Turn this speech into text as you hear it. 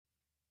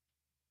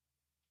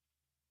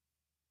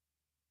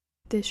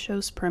This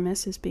show's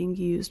premise is being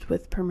used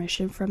with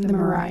permission from the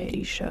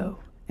Variety Show,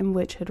 in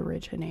which it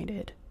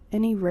originated.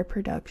 Any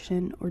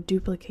reproduction or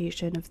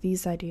duplication of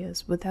these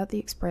ideas without the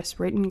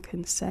express written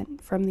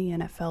consent from the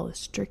NFL is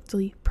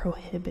strictly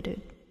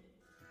prohibited.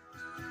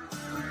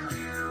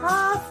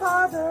 Our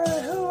Father,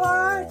 who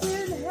art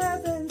in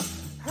heaven,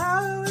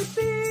 hallowed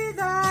be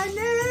thy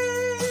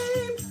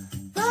name.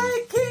 Thy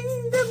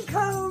kingdom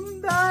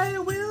come, thy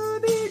will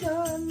be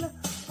done,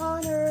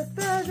 on earth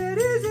as it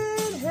is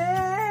in heaven.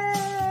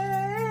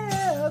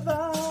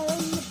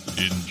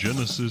 In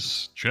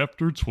Genesis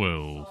chapter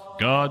 12,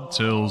 God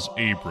tells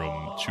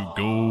Abram to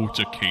go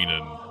to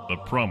Canaan, the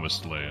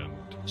promised land.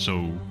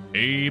 So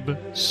Abe,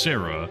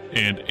 Sarah,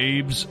 and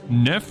Abe's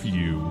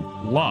nephew,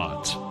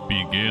 Lot,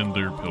 began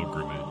their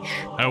pilgrimage.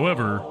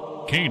 However,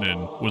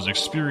 Canaan was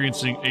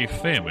experiencing a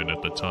famine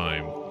at the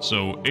time,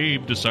 so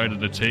Abe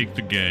decided to take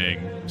the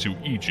gang to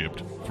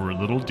Egypt for a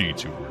little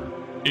detour.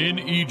 In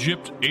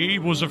Egypt,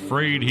 Abe was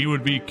afraid he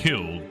would be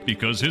killed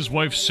because his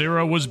wife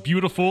Sarah was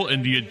beautiful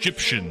and the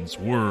Egyptians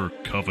were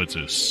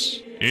covetous.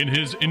 In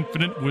his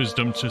infinite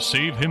wisdom to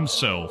save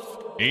himself,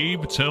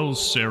 Abe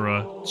tells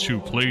Sarah to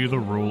play the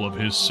role of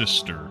his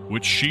sister,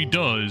 which she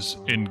does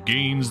and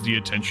gains the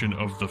attention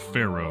of the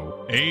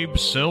Pharaoh. Abe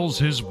sells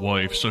his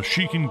wife so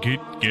she can get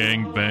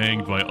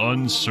gang-banged by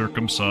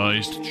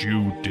uncircumcised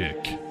Jew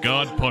dick.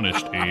 God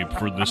punished Abe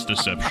for this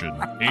deception.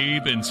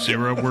 Abe and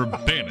Sarah were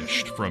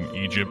banished from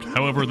Egypt,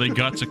 however they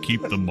got to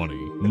keep the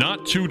money.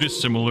 Not too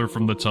dissimilar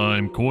from the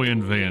time Coy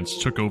and Vance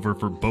took over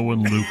for Bo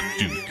and Luke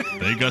Duke.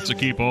 They got to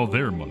keep all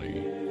their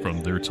money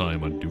from their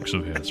time on Dukes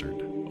of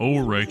Hazzard. O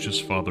righteous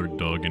Father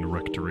Doug and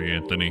Rectory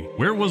Anthony,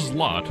 where was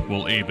Lot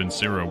while Abe and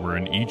Sarah were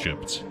in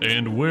Egypt?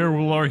 And where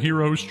will our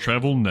heroes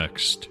travel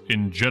next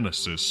in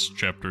Genesis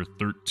chapter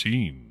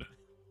 13?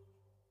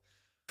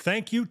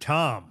 Thank you,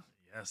 Tom.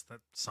 Yes, that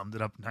summed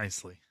it up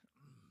nicely.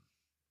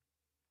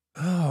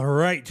 All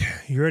right.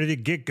 You ready to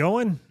get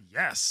going?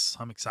 Yes,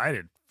 I'm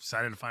excited.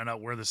 Excited to find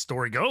out where the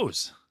story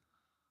goes.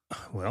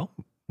 Well,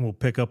 we'll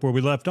pick up where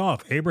we left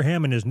off.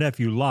 Abraham and his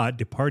nephew Lot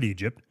depart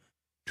Egypt,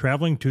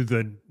 traveling to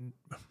the...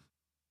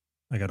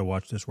 I got to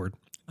watch this word.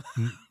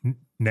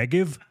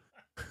 Negev?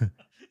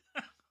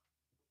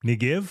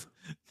 Negev?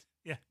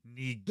 Yeah,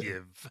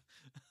 Negev.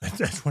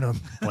 That's when a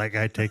black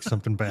guy takes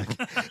something back.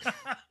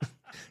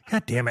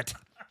 God damn it.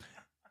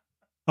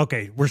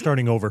 Okay, we're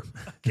starting over.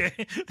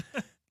 Okay.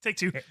 Take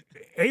two.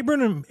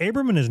 Abram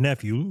and his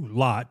nephew,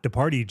 Lot,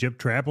 depart Egypt,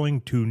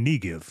 traveling to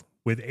Negev,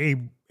 with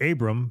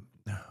Abraham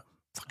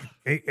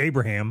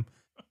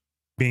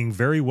being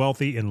very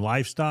wealthy in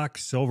livestock,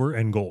 silver,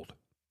 and gold.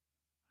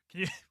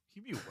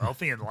 Can you be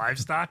wealthy in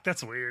livestock?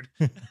 That's weird.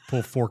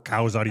 Pull 4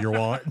 cows out of your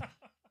wallet.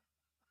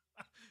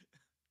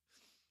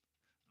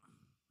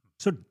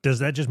 So does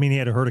that just mean he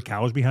had a herd of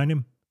cows behind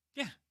him?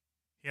 Yeah.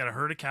 He had a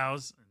herd of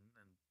cows and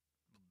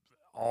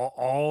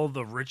all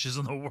the riches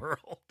in the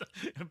world.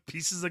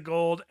 Pieces of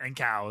gold and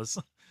cows.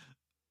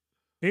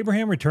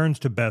 Abraham returns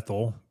to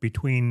Bethel,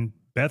 between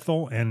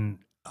Bethel and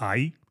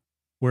Ai,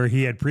 where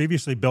he had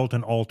previously built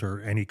an altar,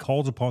 and he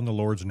calls upon the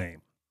Lord's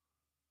name.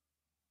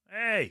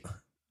 Hey,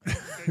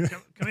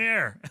 come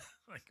here.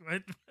 Like,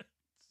 what?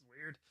 It's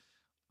weird.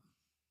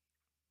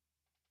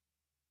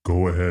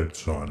 Go ahead,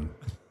 son.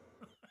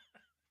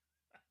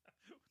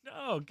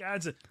 No,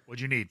 God's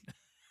what'd you need?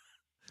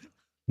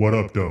 What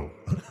up, though?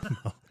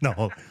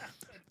 No.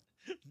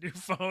 New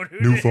phone.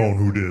 New phone,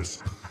 who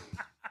dis?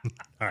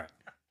 All right.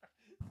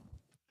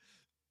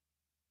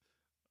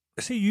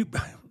 See, you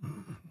could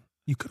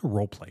have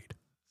role played.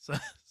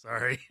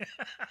 Sorry.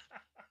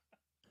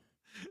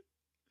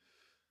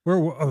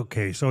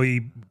 Okay, so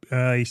he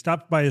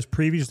stopped by his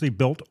previously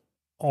built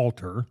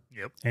altar.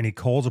 Yep. And he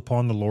calls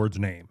upon the Lord's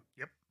name.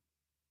 Yep.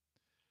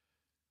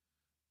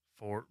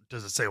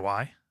 Does it say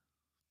why?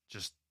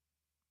 Just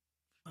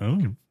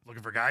looking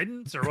for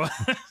guidance or what?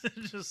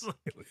 Just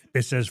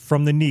it says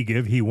from the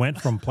Negev he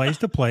went from place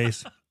to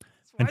place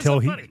until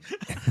he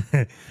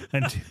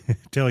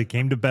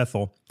came to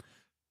Bethel,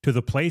 to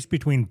the place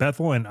between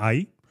Bethel and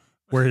Ai,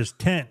 where his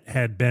tent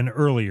had been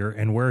earlier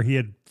and where he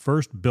had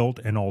first built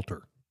an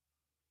altar.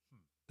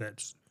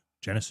 That's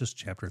Genesis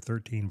chapter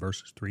 13,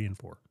 verses 3 and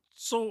 4.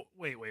 So,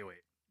 wait.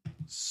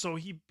 So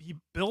he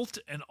built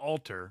an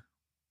altar,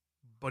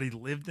 but he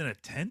lived in a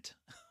tent?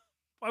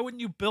 Why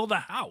wouldn't you build a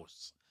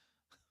house?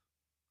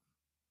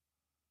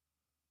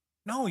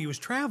 No, he was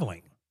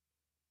traveling.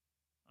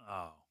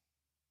 Oh.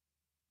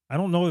 I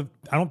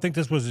don't think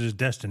this was his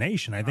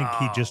destination. I think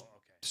he just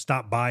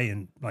stopped by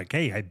and like,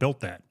 hey, I built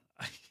that.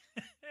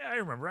 Yeah, I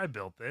remember I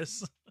built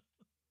this.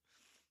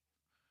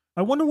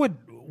 I wonder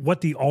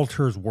what the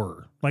altars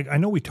were. Like, I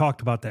know we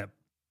talked about that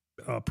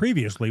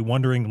previously,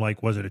 wondering,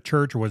 like, was it a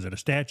church or was it a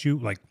statue?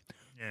 Like,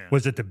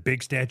 was it the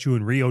big statue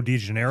in Rio de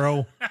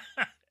Janeiro?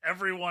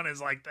 Everyone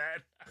is like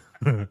that.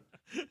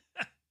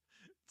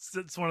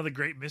 It's one of the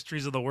great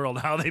mysteries of the world,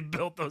 how they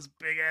built those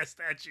big-ass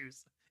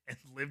statues and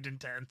lived in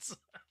tents.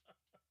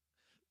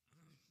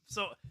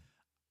 So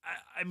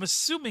I'm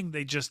assuming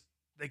they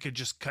could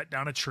just cut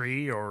down a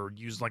tree or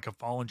use like a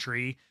fallen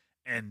tree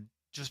and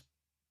just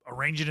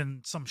arrange it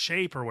in some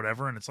shape or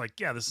whatever, and it's like,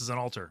 yeah, this is an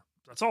altar.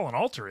 That's all an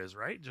altar is,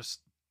 right? Just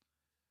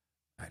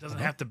I it don't doesn't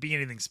know. have to be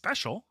anything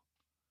special,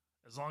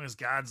 as long as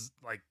God's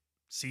like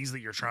sees that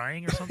you're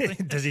trying or something.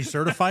 Does he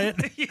certify it?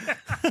 Yeah.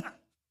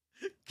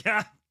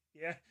 God.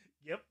 Yeah.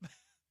 Yep.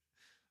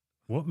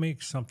 What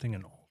makes something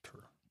an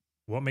altar?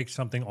 What makes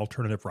something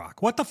alternative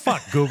rock? What the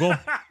fuck, Google? No,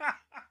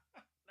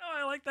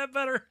 I like that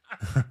better.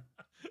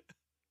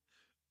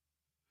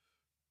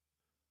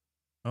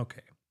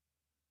 Okay.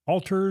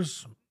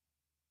 Altars.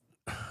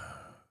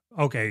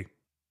 Okay.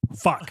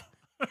 Fuck.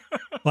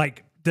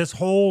 Like, this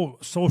whole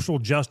social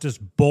justice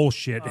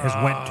bullshit has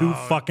went too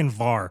Oh. fucking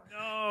far.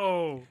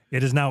 No.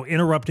 It is now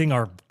interrupting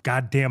our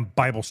goddamn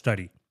Bible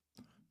study.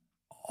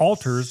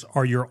 Altars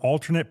are your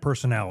alternate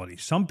personality.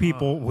 Some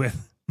people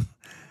with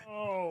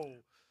Oh.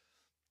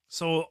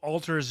 So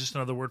altar is just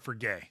another word for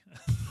gay.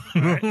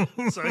 Right?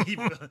 so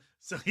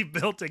he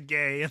built a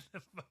gay and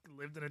fucking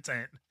lived in a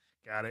tent.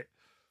 Got it.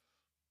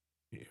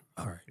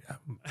 all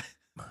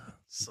right,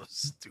 So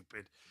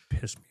stupid.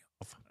 piss me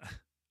off.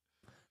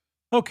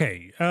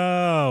 Okay,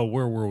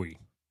 where were we?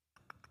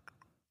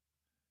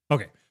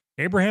 Okay,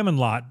 Abraham and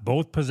Lot,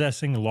 both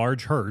possessing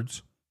large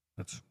herds.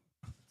 That's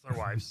Their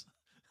wives.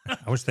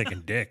 I was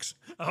thinking dicks.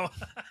 Oh.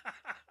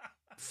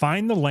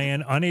 Find the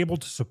land unable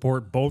to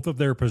support both of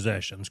their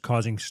possessions,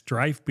 causing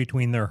strife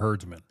between their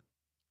herdsmen.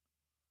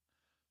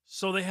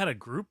 So they had a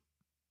group.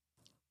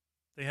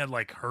 They had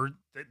like herd.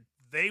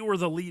 They were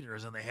the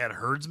leaders, and they had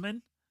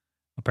herdsmen.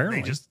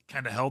 Apparently, They just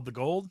kind of held the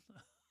gold.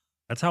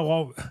 that's how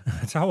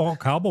all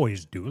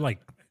cowboys do. Like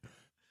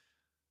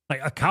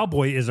a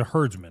cowboy is a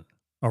herdsman.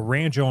 A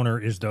ranch owner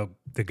is the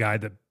guy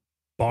that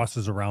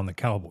bosses around the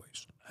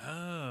cowboys.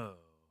 Oh.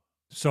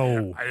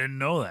 So I didn't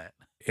know that.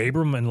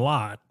 Abram and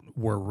Lot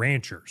were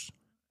ranchers,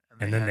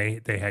 and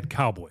then they had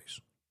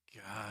cowboys.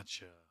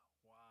 Gotcha.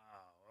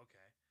 Wow.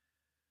 Okay.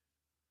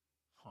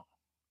 Huh.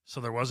 So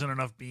there wasn't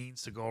enough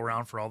beans to go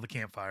around for all the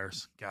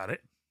campfires. Got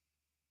it.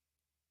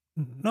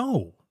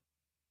 No,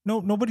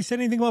 nobody said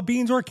anything about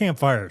beans or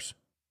campfires.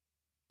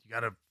 You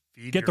gotta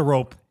feed. Get the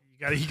rope.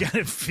 You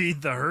gotta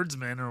feed the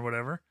herdsmen or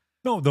whatever.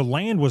 No, the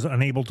land was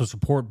unable to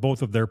support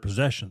both of their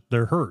possessions,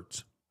 their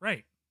herds.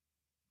 Right.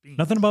 Beans.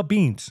 Nothing about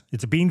beans.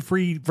 It's a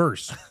bean-free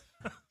verse.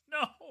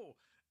 No.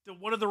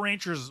 What are the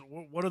ranchers?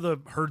 What are the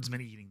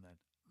herdsmen eating then?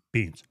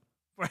 Beans.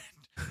 Right.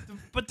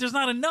 But there's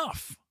not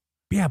enough.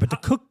 Yeah, but the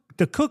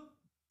cook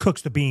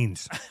cooks the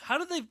beans. How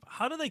do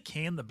they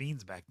can the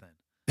beans back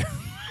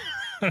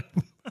then?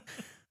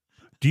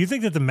 Do you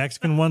think that the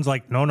Mexican one's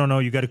like, no,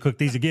 you got to cook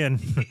these again?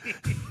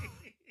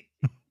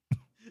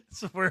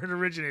 That's where it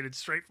originated,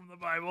 straight from the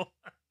Bible.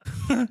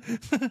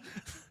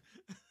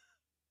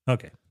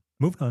 Okay,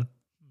 moving on.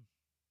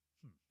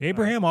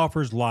 Abraham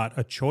offers Lot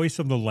a choice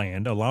of the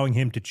land, allowing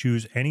him to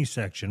choose any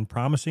section,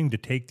 promising to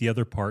take the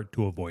other part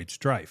to avoid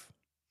strife.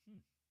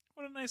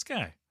 What a nice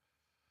guy.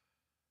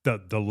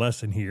 The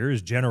lesson here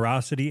is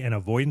generosity and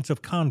avoidance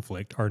of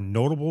conflict are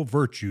notable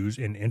virtues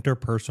in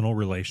interpersonal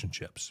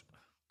relationships.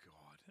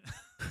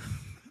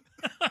 God.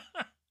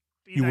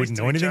 Be You nice wouldn't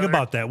to know each anything other.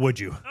 about that, would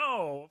you?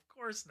 No, of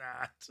course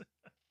not.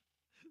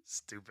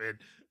 Stupid.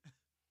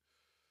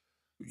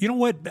 You know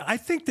what? I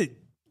think that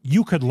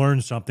you could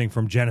learn something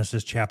from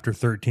Genesis chapter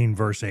 13,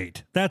 verse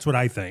 8. That's what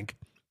I think.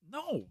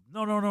 No.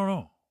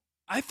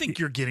 I think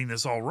you're getting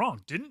this all wrong.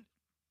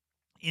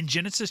 In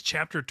Genesis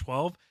chapter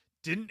 12,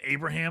 didn't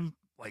Abraham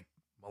like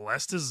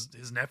molest his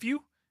nephew?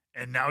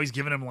 And now he's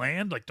giving him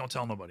land? Like, don't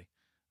tell nobody.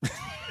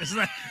 Isn't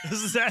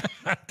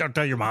that Don't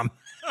tell your mom.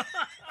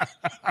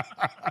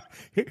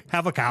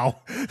 Have a cow.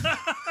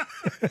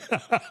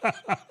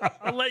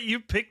 I'll let you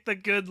pick the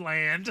good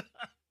land.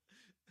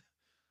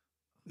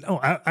 No,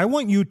 I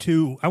want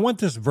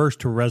this verse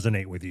to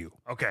resonate with you.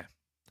 Okay.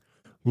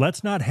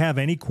 Let's not have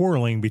any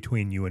quarreling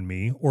between you and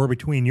me, or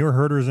between your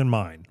herders and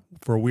mine,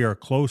 for we are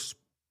close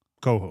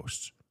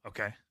co-hosts.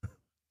 Okay.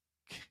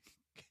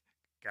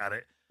 Got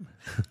it.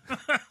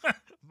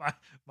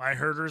 my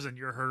herders and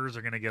your herders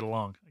are gonna get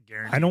along. I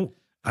guarantee.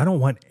 I don't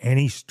want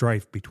any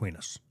strife between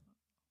us.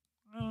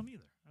 I don't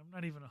either. I'm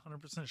not even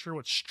 100% sure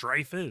what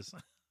strife is.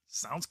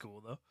 Sounds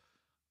cool though.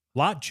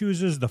 Lot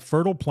chooses the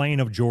fertile plain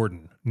of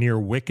Jordan near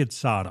wicked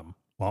Sodom,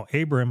 while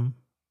Abram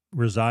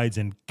resides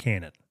in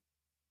Canaan.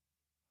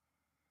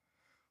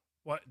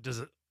 What does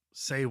it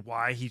say?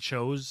 Why he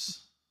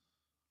chose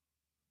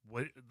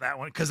that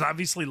one? Because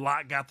obviously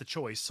Lot got the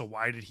choice. So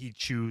why did he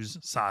choose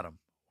Sodom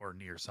or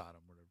near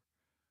Sodom,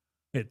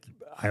 whatever?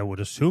 I would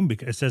assume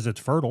because it says it's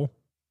fertile.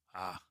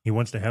 Ah. He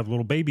wants to have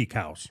little baby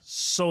cows.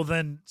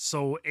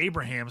 So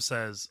Abraham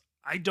says,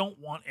 "I don't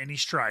want any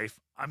strife.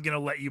 I'm gonna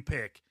let you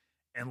pick."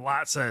 And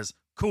Lot says,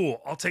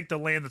 "Cool, I'll take the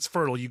land that's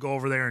fertile. You go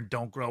over there and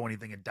don't grow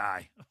anything and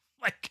die."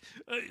 Like,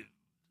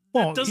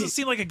 that doesn't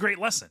seem like a great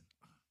lesson.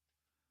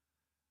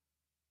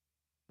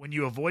 When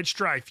you avoid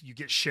strife, you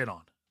get shit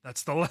on.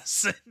 That's the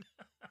lesson.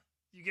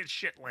 You get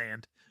shit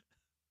land.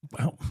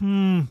 Well,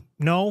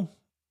 no. All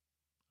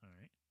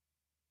right.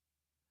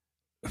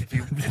 If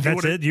you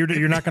That's it.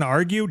 You're not going to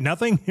argue.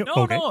 Nothing. No,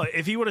 Okay. no.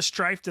 If he would have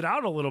strifed it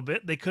out a little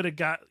bit, they could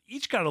have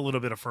each got a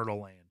little bit of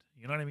fertile land.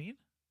 You know what I mean?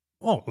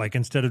 Oh, like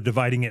instead of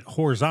dividing it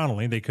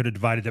horizontally, they could have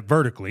divided it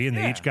vertically, and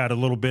they Yeah. each got a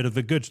little bit of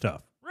the good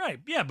stuff. Right.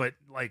 Yeah, but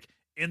like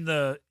in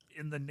the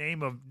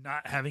name of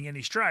not having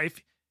any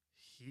strife,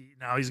 he's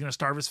going to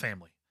starve his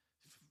family.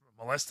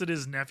 Molested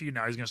his nephew,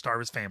 now he's going to starve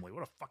his family.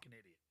 What a fucking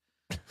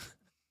idiot.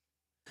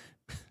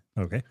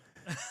 Okay.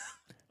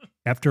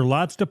 After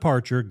Lot's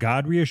departure,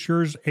 God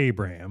reassures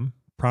Abraham,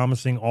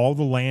 promising all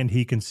the land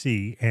he can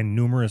see and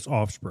numerous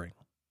offspring.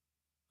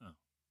 All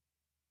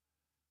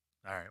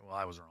right, well,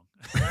 I was wrong.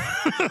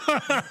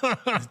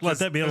 Let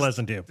that be a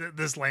lesson to you.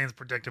 This land's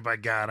protected by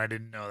God. I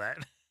didn't know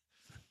that.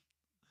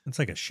 It's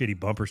like a shitty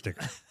bumper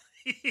sticker.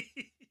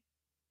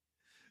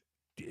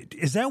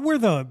 Is that where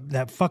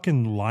that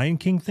fucking Lion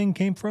King thing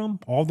came from?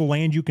 All the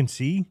land you can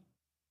see?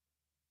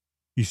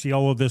 You see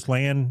all of this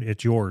land,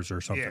 it's yours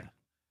or something.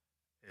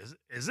 Yeah.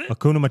 Is it?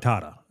 Hakuna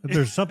Matata.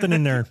 There's something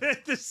in there.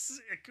 This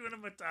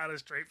Hakuna Matata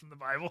straight from the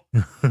Bible.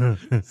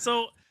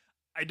 So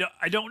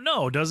I don't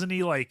know. Doesn't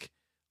he like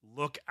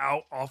look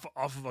out off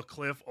of a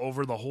cliff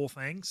over the whole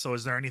thing? So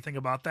is there anything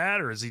about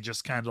that, or is he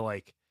just kind of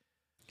like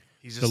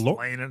he's just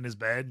laying in his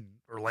bed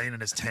or laying in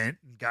his tent,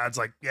 and God's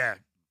like, yeah,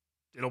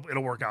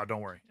 it'll work out.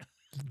 Don't worry.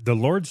 The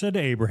Lord said to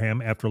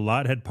Abraham after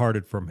Lot had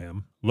parted from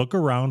him, "Look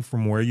around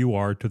from where you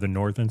are to the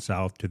north and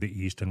south, to the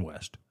east and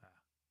west."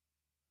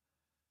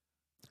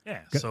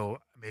 Yeah. So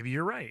maybe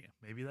you're right.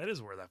 Maybe that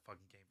is where that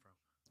fucking came from.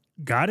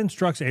 God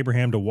instructs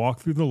Abraham to walk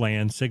through the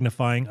land,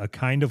 signifying a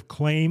kind of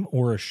claim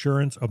or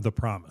assurance of the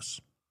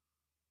promise.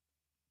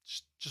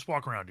 Just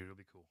walk around, dude. It'll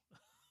be cool.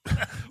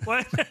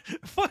 What?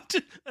 What?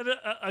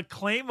 A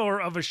claim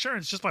or of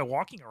assurance just by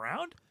walking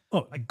around?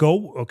 Oh,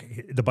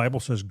 okay. The Bible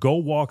says, "Go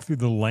walk through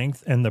the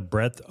length and the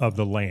breadth of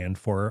the land,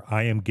 for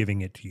I am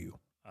giving it to you."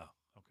 Oh,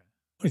 okay.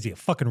 What, is he a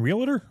fucking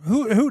realtor?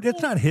 Who?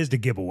 That's not his to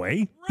give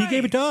away. He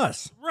gave it to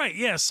us. Right.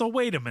 Yeah. So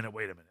wait a minute.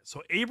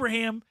 So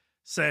Abraham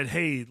said,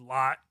 "Hey,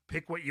 Lot,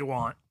 pick what you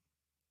want."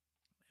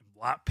 And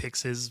Lot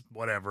picks his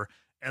whatever,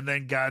 and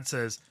then God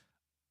says,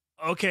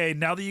 "Okay,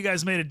 now that you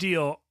guys made a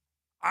deal,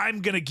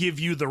 I'm gonna give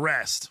you the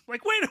rest."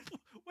 Like, wait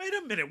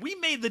a minute. We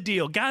made the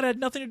deal. God had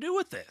nothing to do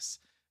with this.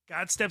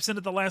 God steps in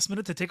at the last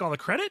minute to take all the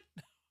credit?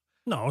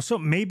 No, so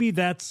maybe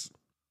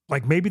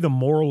maybe the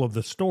moral of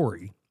the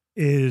story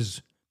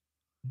is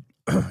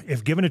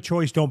if given a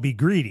choice, don't be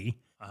greedy,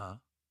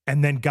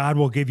 and then God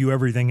will give you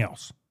everything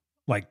else.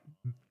 Like,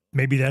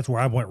 maybe that's where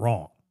I went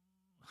wrong.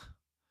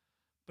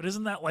 But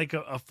isn't that like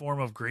a form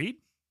of greed?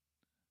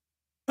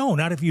 No,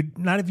 not if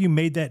you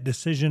made that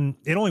decision.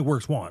 It only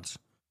works once.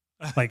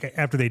 Like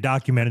after they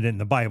documented it in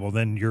the Bible,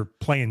 then you're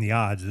playing the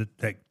odds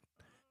that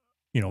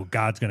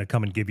God's going to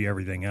come and give you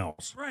everything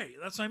else. Right.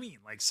 That's what I mean.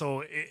 Like,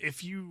 so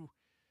if you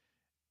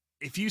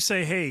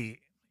say, "Hey,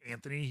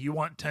 Anthony, you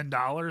want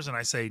 $10," and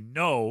I say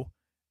no,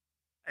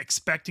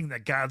 expecting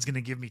that God's going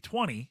to give me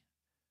 20,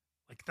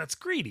 like that's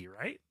greedy,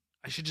 right?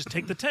 I should just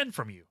take the 10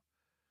 from you.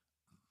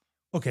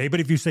 Okay, but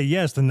if you say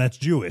yes, then that's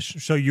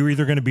Jewish. So you're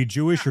either going to be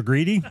Jewish or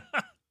greedy?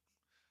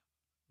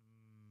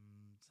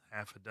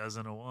 Half a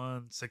dozen of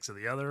one, 6 of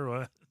the other.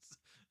 What?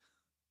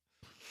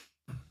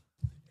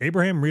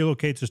 Abraham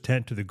relocates his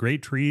tent to the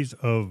great trees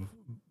of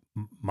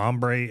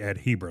Mamre at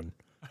Hebron.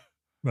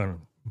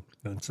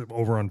 That's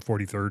over on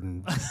 43rd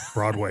and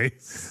Broadway.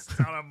 It's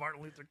down on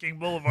Martin Luther King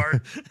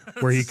Boulevard.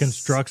 Where he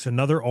constructs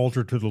another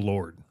altar to the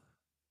Lord.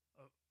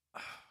 Oh,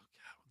 God,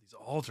 these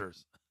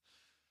altars.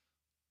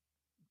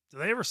 Do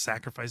they ever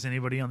sacrifice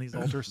anybody on these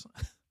altars?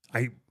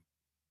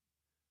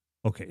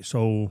 Okay,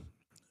 so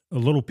a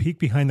little peek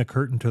behind the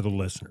curtain to the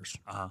listeners.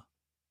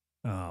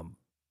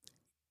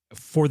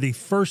 For the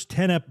first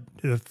 10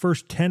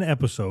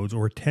 episodes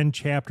or 10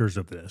 chapters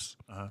of this,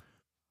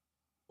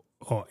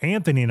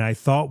 Anthony and I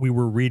thought we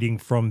were reading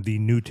from the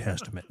New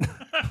Testament.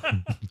 That's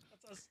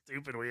how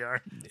stupid we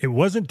are. It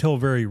wasn't until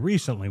very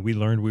recently we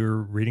learned we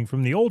were reading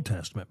from the Old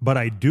Testament. But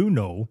I do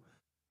know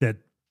that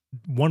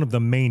one of the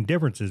main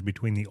differences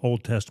between the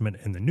Old Testament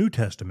and the New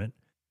Testament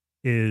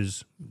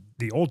is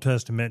the Old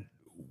Testament,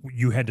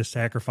 you had to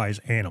sacrifice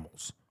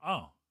animals.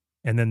 Oh.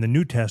 And then the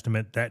New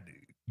Testament, that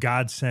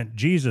God sent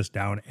Jesus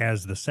down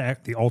as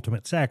the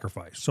ultimate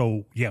sacrifice.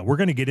 So, yeah, we're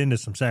going to get into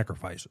some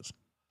sacrifices.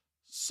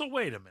 So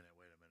wait a minute.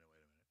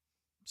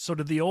 So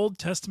did the Old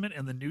Testament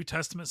and the New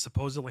Testament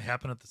supposedly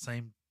happen at the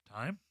same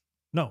time?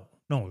 No,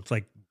 it's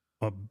like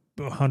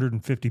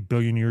 150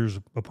 billion years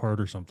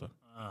apart or something.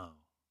 Oh.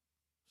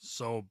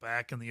 So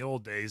back in the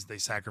old days, they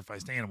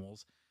sacrificed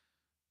animals,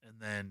 and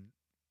then...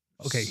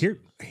 Okay,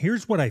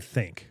 here's what I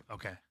think.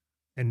 Okay.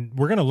 And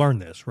we're going to learn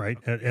this, right,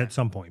 at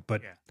some point.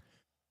 But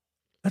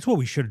that's what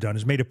we should have done,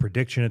 is made a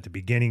prediction at the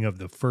beginning of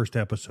the first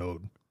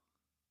episode,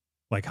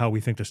 like how we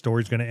think the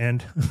story's going to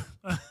end.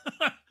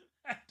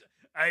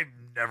 I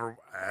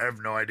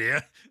have no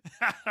idea.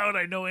 How would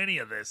I know any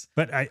of this?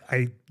 But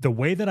the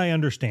way that I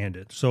understand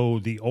it, so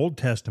the Old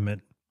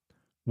Testament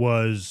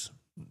was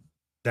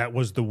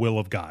the will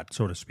of God,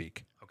 so to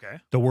speak. Okay.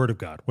 The word of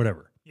God,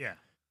 whatever. Yeah.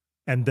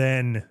 And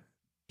then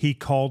he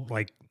called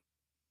like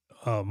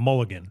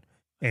Mulligan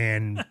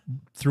and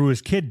threw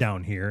his kid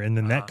down here, and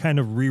then that kind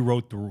of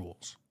rewrote the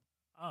rules.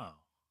 Oh.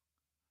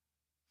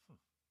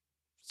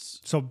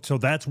 So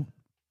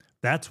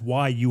that's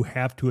why you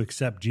have to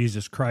accept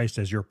Jesus Christ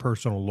as your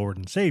personal Lord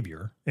and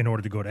Savior in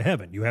order to go to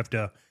heaven. You have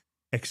to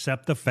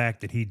accept the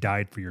fact that he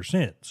died for your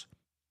sins.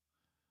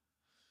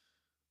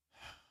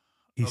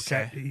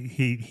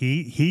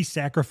 He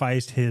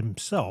sacrificed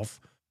himself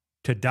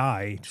to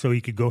die so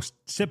he could go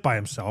sit by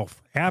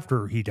himself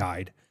after he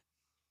died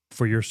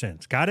for your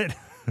sins. Got it?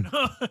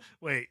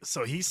 Wait,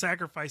 so he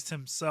sacrificed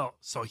himself.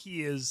 So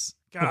he is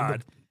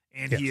God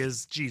and he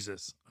is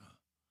Jesus.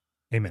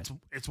 Amen.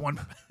 It's one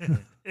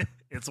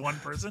it's one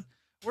person.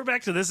 We're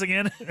back to this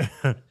again.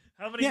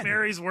 How many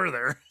Marys were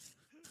there?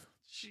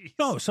 Jeez.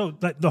 No, so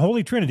the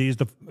Holy Trinity is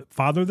the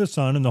Father, the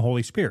Son, and the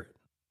Holy Spirit,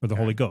 or the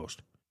Holy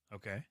Ghost.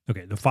 Okay.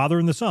 Okay, the Father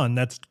and the Son,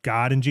 that's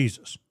God and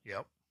Jesus.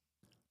 Yep.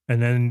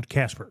 And then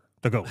Casper,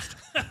 the ghost.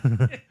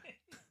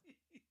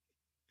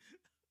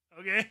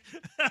 Okay.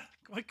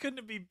 Why couldn't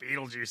it be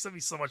Beetlejuice? That'd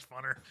be so much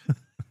funner.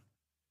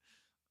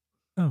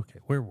 Okay,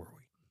 where were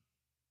we?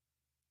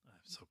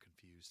 I'm so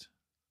confused.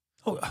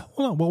 Oh,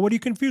 hold on. Well, what are you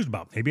confused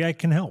about? Maybe I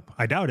can help.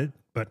 I doubt it,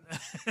 but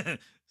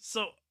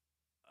So,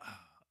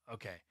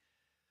 okay.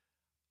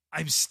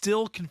 I'm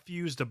still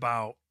confused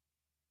about.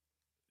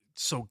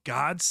 So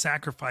God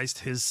sacrificed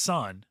his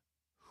son,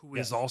 who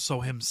is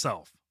also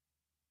himself.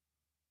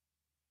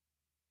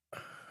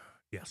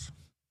 yes.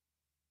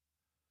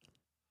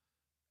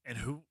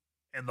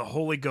 And the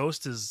Holy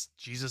Ghost is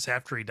Jesus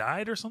after he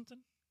died or something?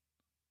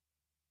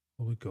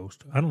 Holy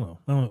Ghost. I don't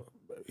know.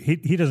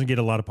 He doesn't get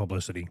a lot of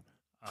publicity.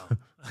 Oh.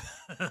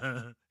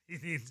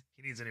 he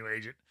needs a new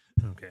agent.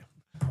 Okay.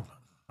 Hold on.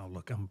 I'll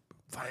look. I'm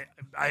fine.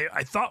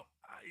 I thought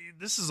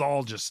this is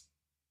all just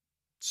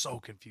so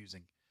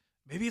confusing.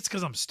 Maybe it's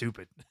because I'm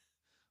stupid.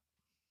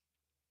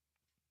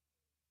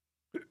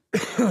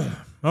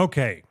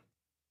 Okay.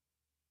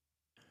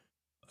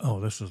 Oh,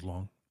 this is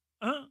long.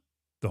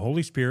 The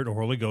Holy Spirit or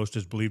Holy Ghost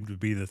is believed to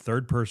be the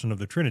third person of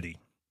the Trinity,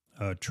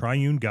 a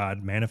triune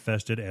God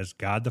manifested as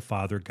God the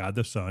Father, God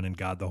the Son, and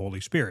God the Holy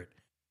Spirit,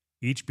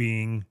 each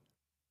being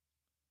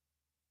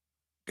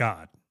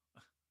God.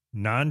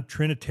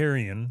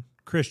 Non-Trinitarian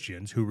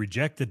Christians who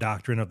reject the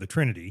doctrine of the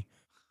Trinity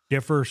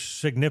differ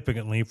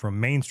significantly from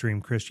mainstream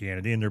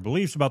Christianity in their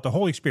beliefs about the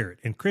Holy Spirit.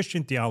 In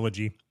Christian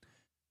theology,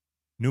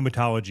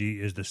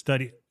 pneumatology is the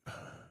study...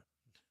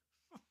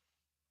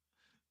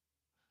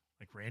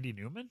 Like Randy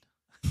Newman?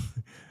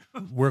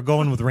 We're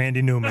going with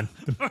Randy Newman,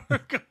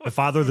 the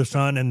Father, the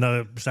Son, and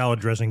the salad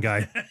dressing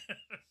guy.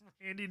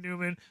 Randy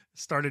Newman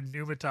started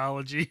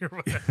pneumatology or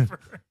whatever.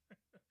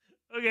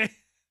 Okay.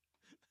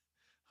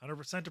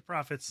 100% to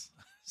profits.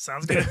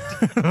 Sounds good.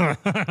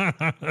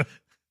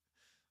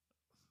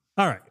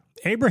 All right.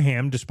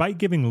 Abraham, despite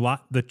giving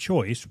Lot the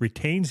choice,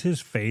 retains his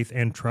faith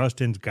and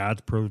trust in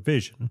God's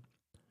provision.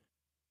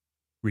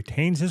 And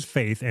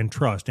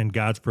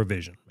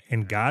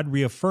God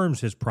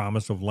reaffirms his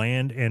promise of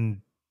land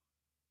and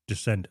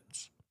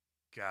descendants.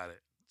 Got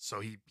it. So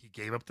he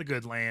gave up the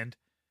good land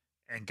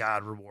and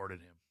God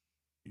rewarded him.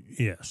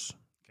 Yes.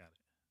 Got it.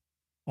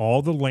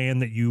 All the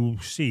land that you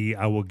see,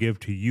 I will give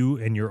to you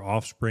and your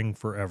offspring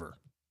forever.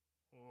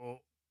 Oh,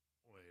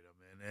 wait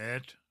a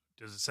minute.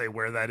 Does it say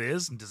where that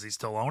is? And does he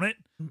still own it?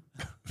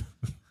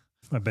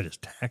 I bet his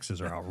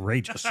taxes are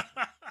outrageous.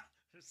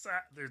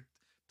 There's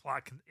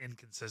plot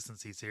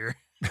inconsistencies here.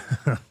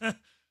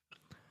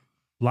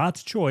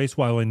 Lot's choice,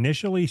 while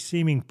initially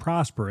seeming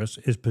prosperous,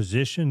 is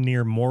positioned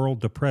near moral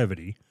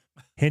depravity,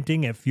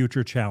 hinting at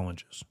future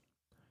challenges.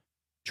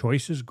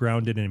 Choices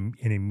grounded in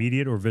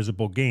immediate or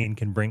visible gain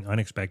can bring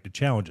unexpected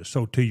challenges.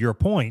 So, to your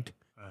point,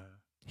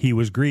 he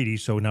was greedy,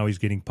 so now he's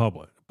getting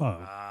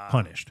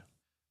punished.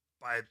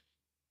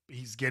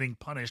 He's getting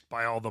punished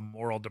by all the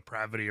moral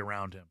depravity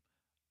around him.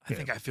 I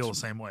think I feel the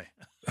same way.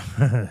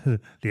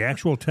 The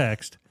actual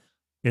text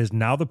is,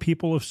 now the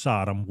people of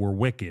Sodom were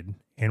wicked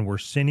and were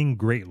sinning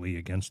greatly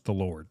against the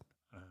Lord.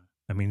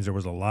 That means there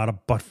was a lot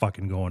of butt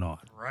fucking going on.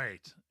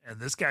 Right. And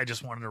this guy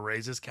just wanted to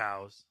raise his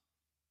cows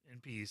in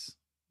peace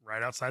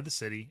right outside the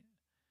city.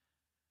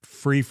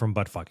 Free from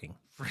butt fucking.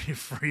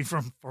 Free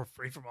from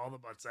all the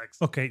butt sex.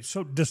 Okay,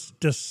 so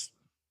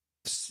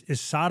is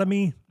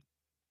sodomy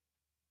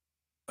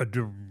a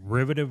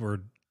derivative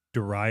or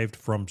derived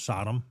from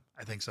Sodom?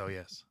 I think so,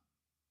 yes.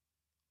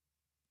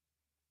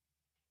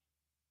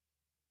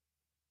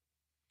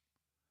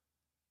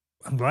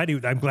 I'm glad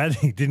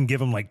he didn't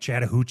give him like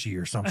Chattahoochee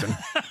or something.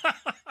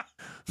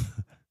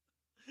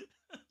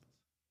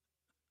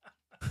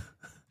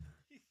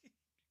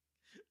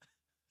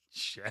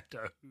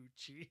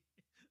 Chattahoochee.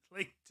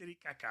 Lake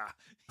Titicaca.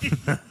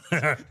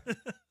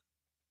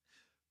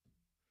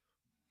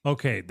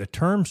 Okay, the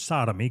term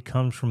sodomy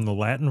comes from the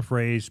Latin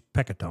phrase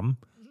peccatum,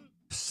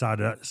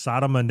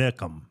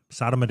 sodomadicum.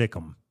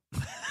 Sodomadicum.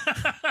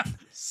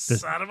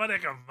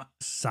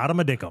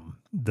 Sodomadicum,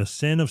 the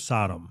sin of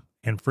Sodom,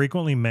 and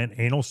frequently meant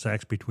anal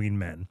sex between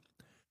men,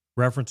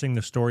 referencing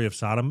the story of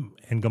Sodom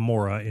and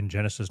Gomorrah in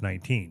Genesis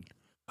 19.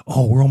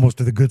 Oh, we're almost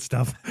to the good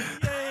stuff.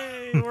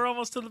 Yay, we're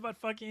almost to the butt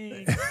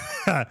fucking.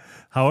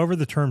 However,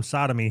 the term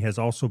sodomy has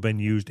also been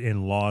used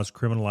in laws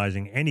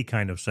criminalizing any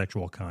kind of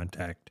sexual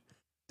contact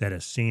that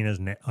is seen as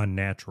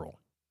unnatural.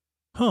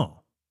 Huh.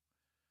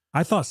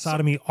 I thought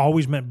sodomy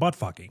always meant butt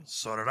fucking.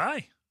 So did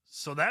I.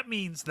 So that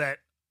means that,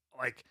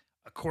 like,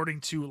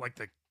 according to like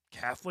the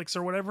Catholics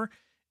or whatever,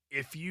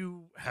 if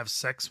you have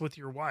sex with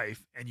your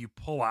wife and you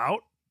pull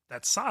out,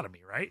 that's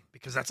sodomy, right?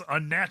 Because that's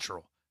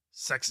unnatural.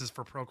 Sex is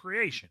for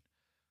procreation.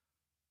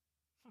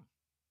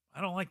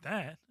 I don't like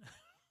that.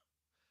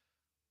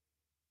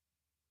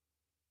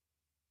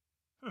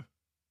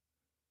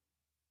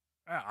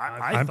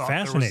 I'm thought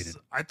fascinated.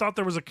 I thought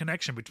there was a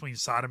connection between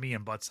sodomy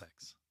and butt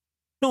sex.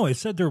 No, it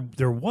said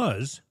there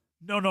was.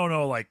 No,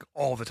 like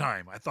all the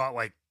time. I thought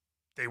like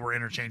they were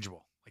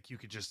interchangeable. Like you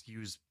could just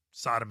use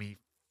sodomy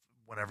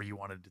whenever you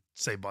wanted to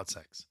say butt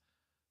sex.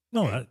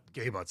 No,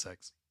 Gay butt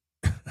sex.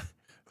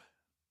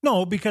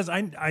 no, because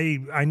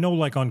I know,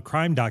 like, on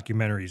crime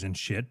documentaries and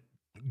shit,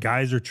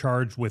 guys are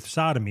charged with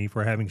sodomy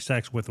for having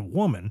sex with a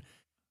woman,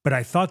 but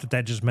I thought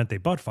that just meant they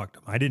butt fucked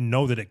them. I didn't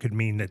know that it could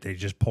mean that they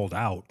just pulled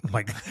out.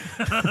 Like,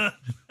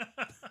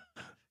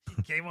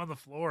 he came on the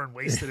floor and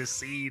wasted his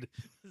seed.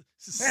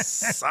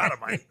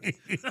 Sodomite.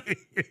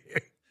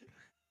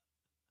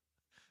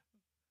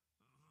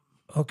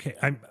 Okay,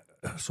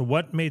 so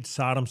what made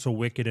Sodom so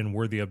wicked and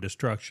worthy of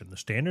destruction? The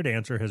standard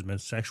answer has been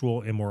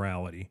sexual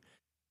immorality,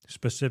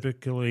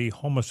 specifically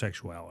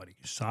homosexuality.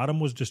 Sodom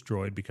was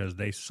destroyed because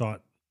they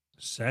sought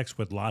sex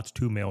with Lot's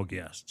 2 male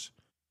guests.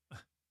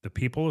 The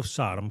people of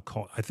Sodom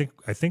called. I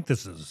think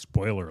this is a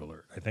spoiler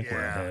alert. I think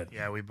we're ahead.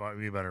 Yeah, we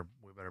better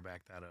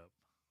back that up.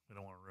 We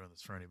don't want to ruin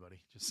this for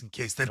anybody, just in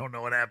case they don't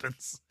know what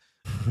happens.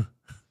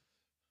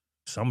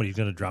 Somebody's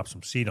gonna drop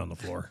some seed on the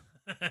floor.